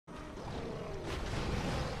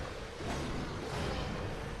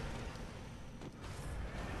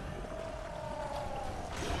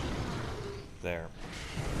there.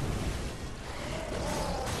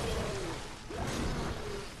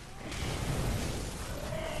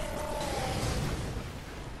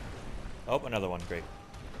 Oh, another one. Great.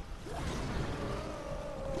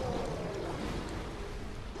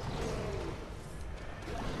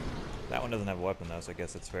 That one doesn't have a weapon though, so I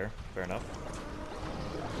guess it's fair. Fair enough.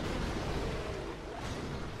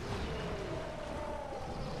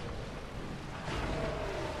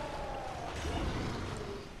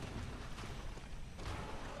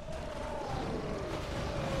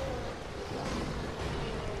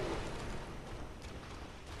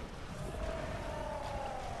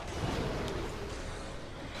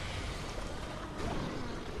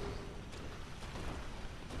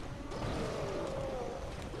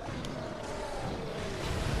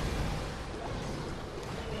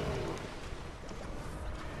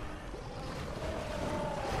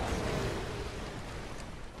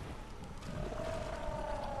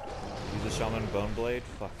 Shaman Bone Blade?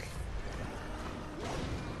 Fuck.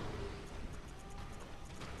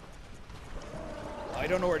 I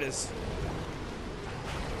don't know where it is.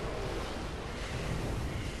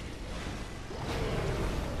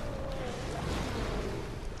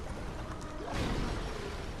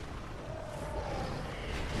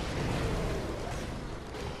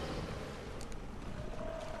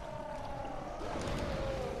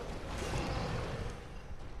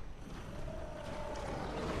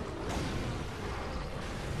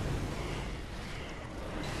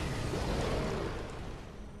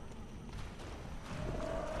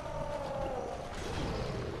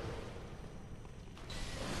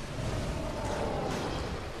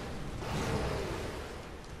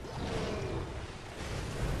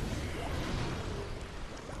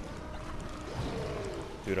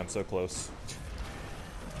 Dude, I'm so close.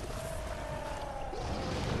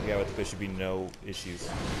 Yeah, with the fish should be no issues.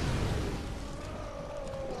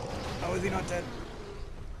 How is he not dead?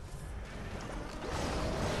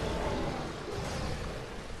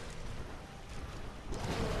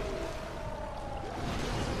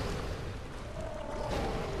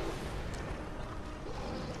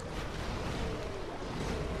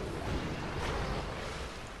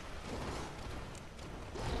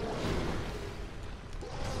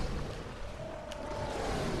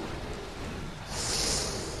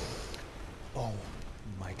 Oh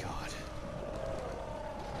my god.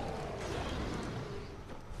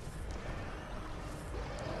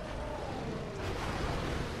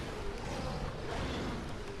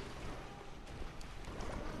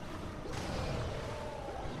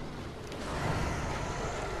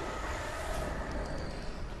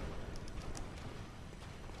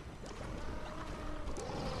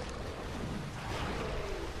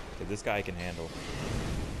 Okay, this guy I can handle.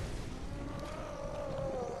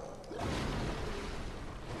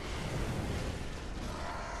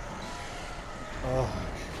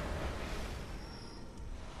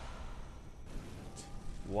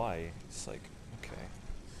 Why? It's like, okay.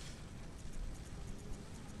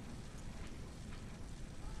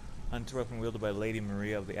 Hunter weapon wielded by Lady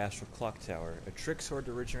Maria of the Astral Clock Tower. A trick sword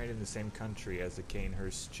originated in the same country as the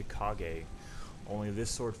Kanehurst Chikage. Only this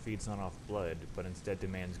sword feeds not off blood, but instead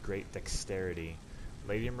demands great dexterity.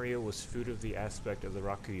 Lady Maria was food of the aspect of the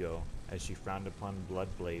Rakuyo, as she frowned upon blood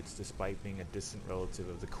blades despite being a distant relative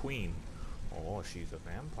of the queen. Oh, she's a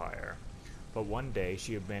vampire. But one day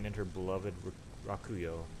she abandoned her beloved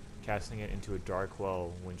Rakuyo, casting it into a dark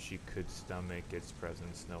well when she could stomach its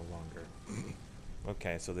presence no longer.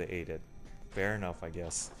 Okay, so they ate it. Fair enough, I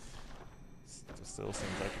guess. Still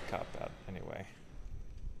seems like a cop-out. Anyway.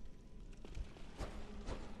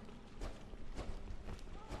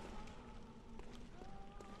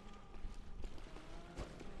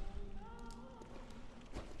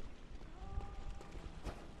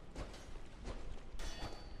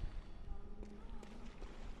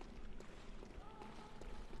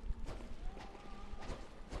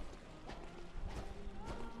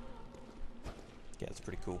 Yeah, it's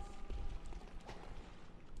pretty cool.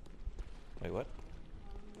 Wait, what?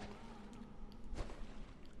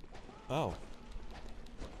 Oh.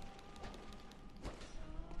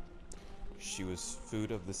 She was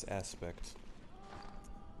food of this aspect.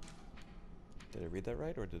 Did I read that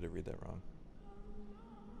right, or did I read that wrong?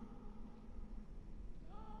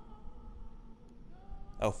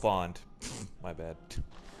 Oh, fond. My bad.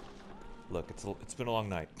 Look, it's been a long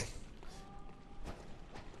night.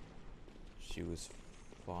 She was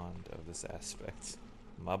fond of this aspect.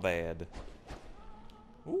 My bad.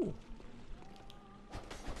 Ooh.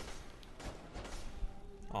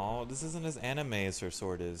 Oh, this isn't as anime as her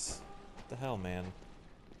sword is. What the hell, man?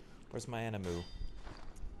 Where's my animu?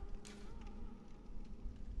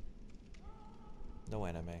 No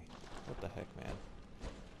anime. What the heck, man?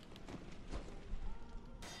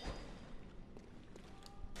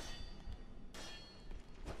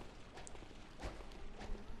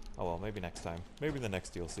 Oh well, maybe next time. Maybe the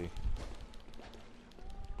next DLC.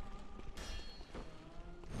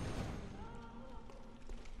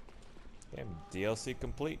 Okay, DLC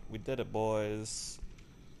complete. We did it, boys.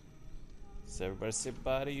 So everybody say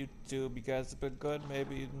bye to YouTube. You guys have been good.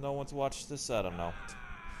 Maybe no one's watched this. I don't know.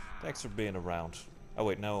 Thanks for being around. Oh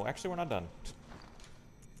wait, no. Actually, we're not done.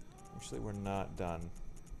 Actually, we're not done.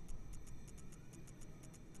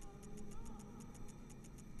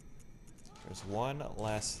 There's one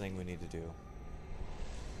last thing we need to do.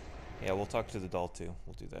 Yeah, we'll talk to the doll too.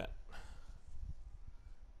 We'll do that.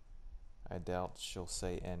 I doubt she'll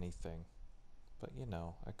say anything. But you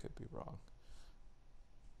know, I could be wrong.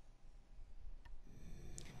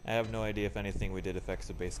 I have no idea if anything we did affects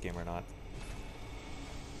the base game or not.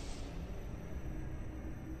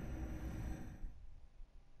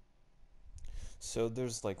 So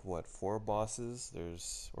there's like what, 4 bosses?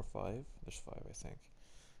 Or 5? There's 5, I think.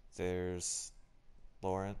 There's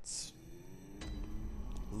Lawrence,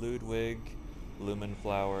 Ludwig,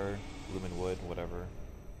 Lumenflower, Lumenwood, whatever,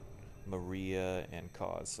 Maria, and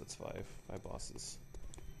Cause. That's 5 bosses.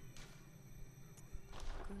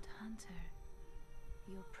 Good hunter.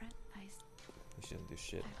 Your You shouldn't do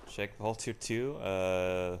shit. Check Voltier 2.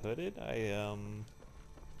 Hooded. I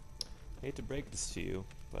hate to break this to you,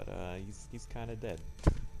 but he's kind of dead.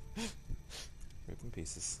 Rip in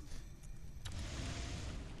pieces.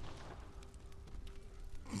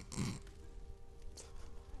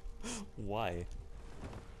 Why?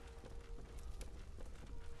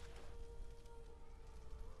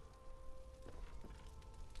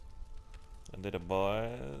 I did it,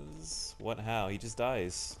 boys. What? How? He just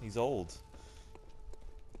dies. He's old.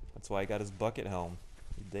 That's why I got his bucket helm.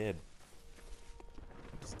 He did.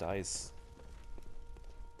 He just dies.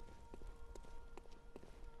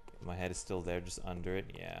 My head is still there, just under it.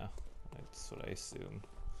 Yeah, that's what I assume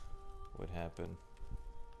would happen.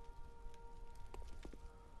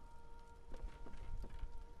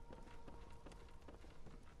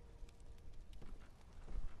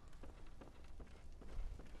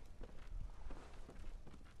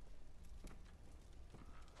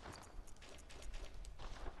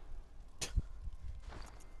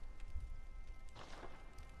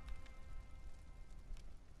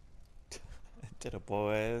 Did it,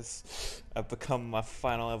 boys. I've become my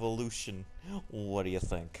final evolution. What do you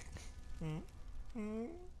think?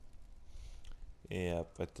 Yep,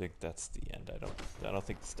 I think that's the end. I don't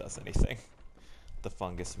think this does anything. The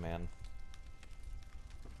fungus man.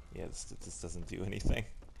 Yeah, this doesn't do anything.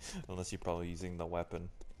 Unless you're probably using the weapon.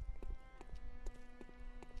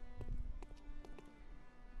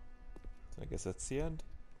 So I guess that's the end.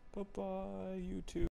 Bye-bye, YouTube.